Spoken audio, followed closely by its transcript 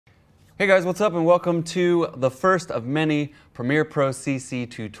Hey guys, what's up and welcome to the first of many Premiere Pro CC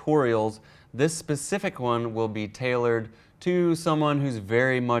tutorials. This specific one will be tailored to someone who's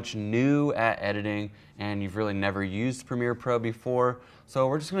very much new at editing and you've really never used Premiere Pro before. So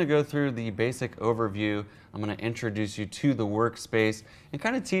we're just going to go through the basic overview. I'm going to introduce you to the workspace and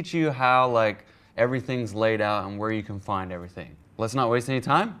kind of teach you how everything's laid out and where you can find everything. Let's not waste any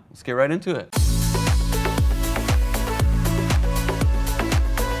time. Let's get right into it.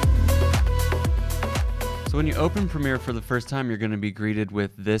 So when you open Premiere for the first time, you're going to be greeted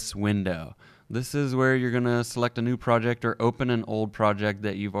with this window. This is where you're going to select a new project or open an old project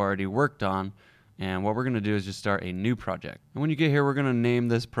that you've already worked on. And what we're going to do is just start a new project. And when you get here, we're going to name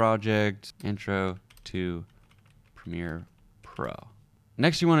this project Intro to Premiere Pro.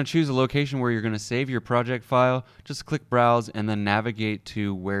 Next, you want to choose a location where you're going to save your project file. Just click Browse and then navigate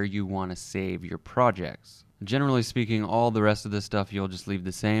to where you want to save your projects. Generally speaking, all the rest of this stuff you'll just leave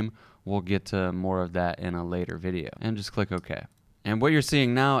the same. We'll get to more of that in a later video. And just click OK. And what you're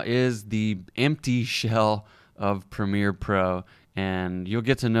seeing now is the empty shell of Premiere Pro. And you'll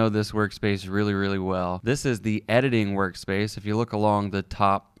get to know this workspace really, really well. This is the editing workspace. If you look along the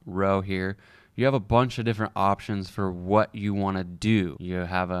top row here, you have a bunch of different options for what you want to do. You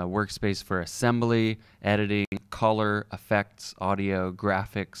have a workspace for assembly, editing, color, effects, audio,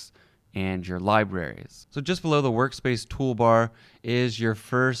 graphics, and your libraries. So just below the workspace toolbar is your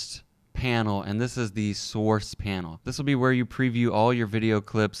first panel, and this is the source panel. This will be where you preview all your video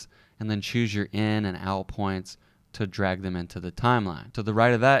clips and then choose your in and out points to drag them into the timeline. To the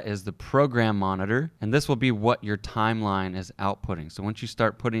right of that is the program monitor, and this will be what your timeline is outputting. So once you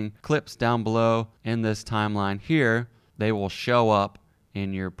start putting clips down below in this timeline here, they will show up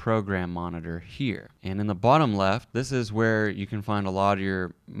in your program monitor here. And in the bottom left, this is where you can find a lot of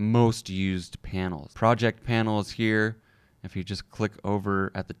your most used panels. Project panels here. If you just click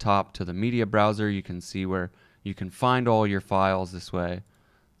over at the top to the media browser, you can see where you can find all your files this way.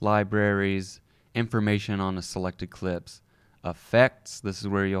 Libraries, information on the selected clips, effects, this is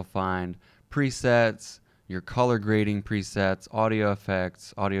where you'll find presets, your color grading presets, audio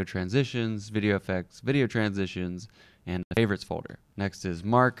effects, audio transitions, video effects, video transitions, and the favorites folder. Next is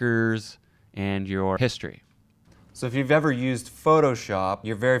markers and your history. So if you've ever used Photoshop,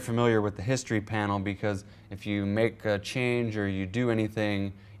 you're very familiar with the history panel because if you make a change or you do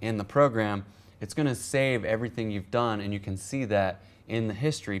anything in the program, it's going to save everything you've done and you can see that in the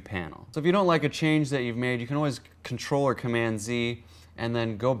history panel. So if you don't like a change that you've made, you can always Control or Command Z and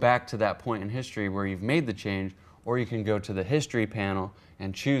then go back to that point in history where you've made the change, or you can go to the history panel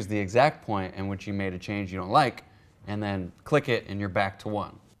and choose the exact point in which you made a change you don't like and then click it and you're back to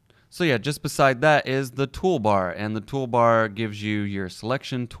one. So yeah, just beside that is the toolbar, and the toolbar gives you your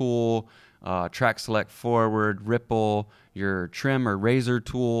selection tool, track select forward, ripple, your trim or razor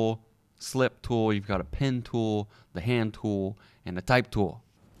tool, slip tool, you've got a pen tool, the hand tool, and a type tool.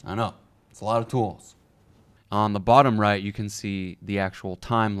 I know, it's a lot of tools. On the bottom right, you can see the actual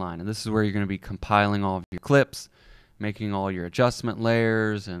timeline, and this is where you're going to be compiling all of your clips, making all your adjustment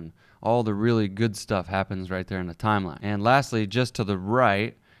layers, and all the really good stuff happens right there in the timeline. And lastly, just to the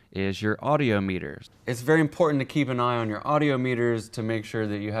right is your audio meters. It's very important to keep an eye on your audio meters to make sure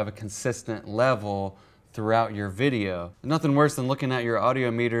that you have a consistent level throughout your video. Nothing worse than looking at your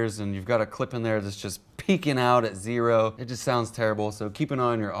audio meters and you've got a clip in there that's just peaking out at 0. It just sounds terrible, so keep an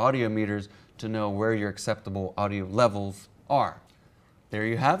eye on your audio meters to know where your acceptable audio levels are. There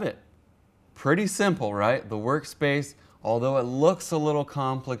you have it. Pretty simple, right? The workspace, although it looks a little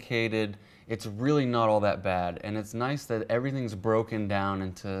complicated, it's really not all that bad, and it's nice that everything's broken down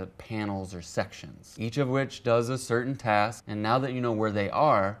into panels or sections, each of which does a certain task, and now that you know where they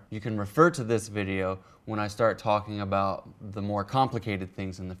are, you can refer to this video when I start talking about the more complicated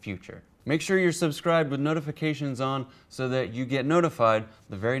things in the future. Make sure you're subscribed with notifications on so that you get notified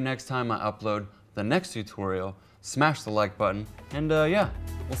the very next time I upload the next tutorial. Smash the like button, and yeah,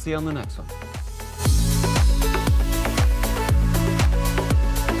 we'll see you on the next one.